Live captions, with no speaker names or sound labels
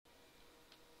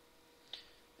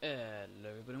Hello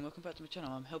everybody and welcome back to my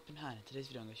channel. I'm Helping Hand. In today's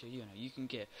video I'm going to show you how you can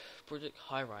get Project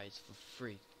Highrise for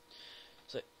free.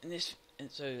 So what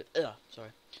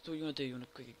you want to do, you want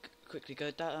to quickly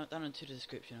go down into the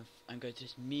description and go to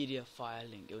this media file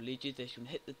link. It will lead you to this. You want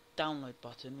to hit the download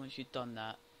button. Once you've done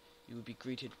that, you will be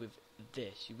greeted with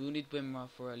this. You will need WinRAR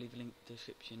for leave a link in the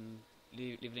description.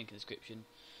 Leave a link in the description.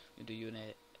 You want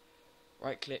to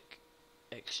right click,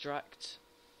 extract.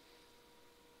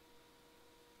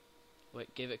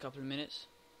 Wait, give it a couple of minutes.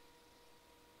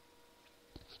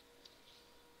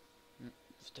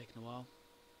 It's taken a while.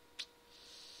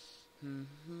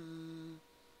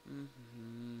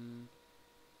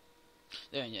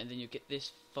 There, and then you get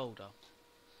this folder.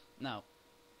 Now,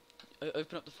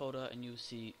 open up the folder and you'll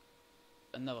see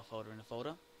another folder in the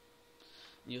folder.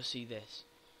 And you'll see this.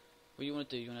 What you want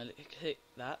to do, you want to click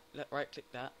that, right click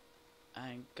that,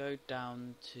 and go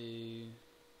down to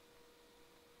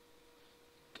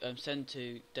send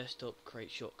to desktop create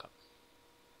shortcut.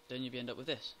 Then you'll end up with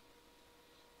this.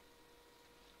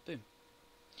 Boom.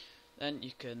 Then you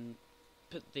can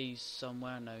put these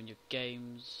somewhere now in your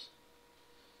games.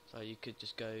 So you could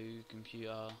just go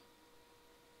computer,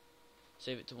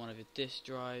 save it to one of your disk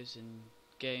drives in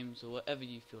games or whatever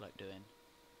you feel like doing.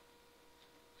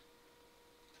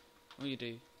 All you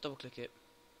do, double click it.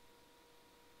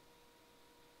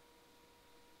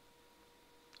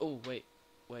 Oh wait,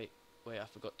 I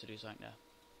forgot to do something there.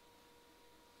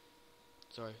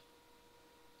 Sorry.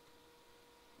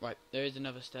 Right, there is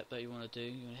another step that you want to do.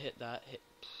 You want to hit that, hit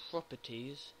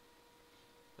properties,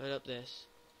 load up this.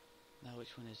 Now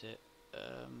which one is it?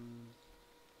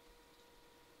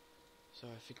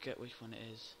 Sorry, I forget which one it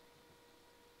is.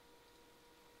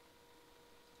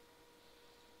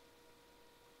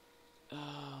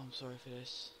 Oh, I'm sorry for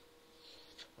this.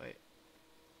 Wait,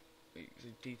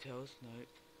 the details, no.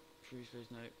 Cruise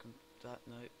note, that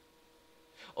note.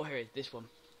 Oh, here it is, this one.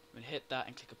 I'm gonna hit that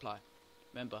and click apply.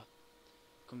 Remember,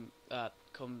 come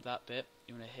that bit.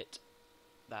 You wanna hit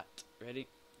that. Ready?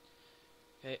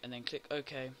 Okay, and then click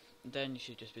OK. And then you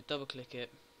should just double click it.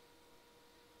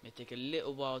 It may take a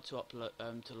little while to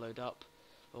upload, to load up,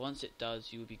 but once it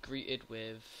does, you will be greeted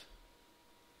with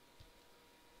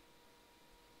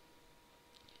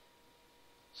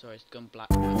sorry, it's gone black.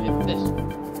 Hit this.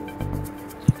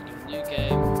 So you can do a new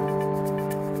game.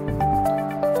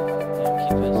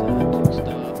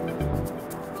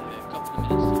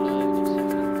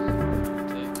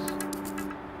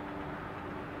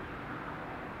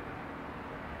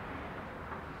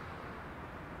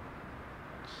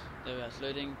 There we are, it's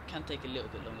loading. Can take a little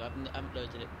bit longer. I haven't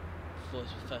loaded it before.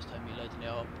 It's the first time you're loading it.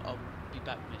 I'll be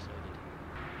back when it's loaded.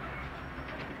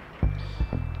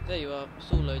 There you are.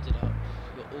 It's all loaded up.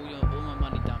 You've got all my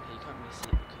money down here. You can't really see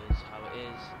it because how it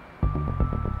is.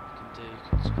 You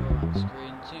can scroll around the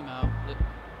screen, zoom out. Look,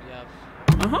 we have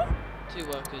 2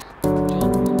 workers. John,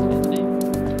 what's the name?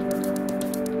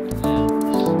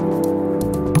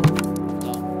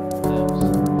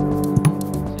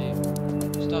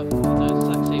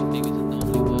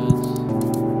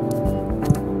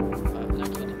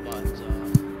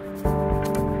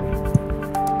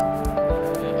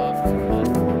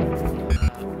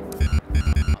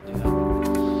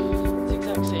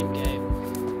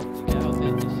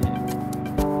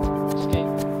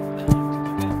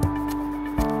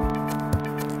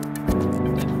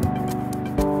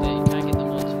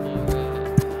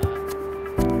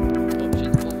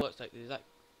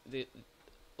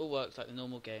 All works like the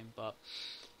normal game, but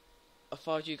as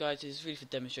far as you guys, it's really for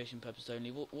demonstration purposes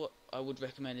only. What I would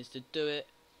recommend is to do it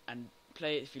and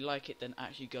play it. If you like it, then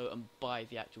actually go and buy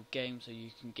the actual game so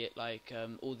you can get like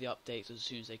all the updates as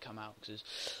soon as they come out, because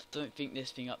I don't think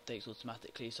this thing updates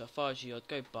automatically. So as far as you, I'd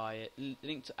go buy it.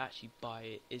 Link to actually buy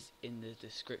it is in the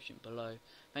description below.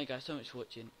 Thank you guys so much for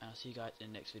watching, and I'll see you guys in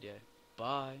the next video.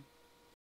 Bye.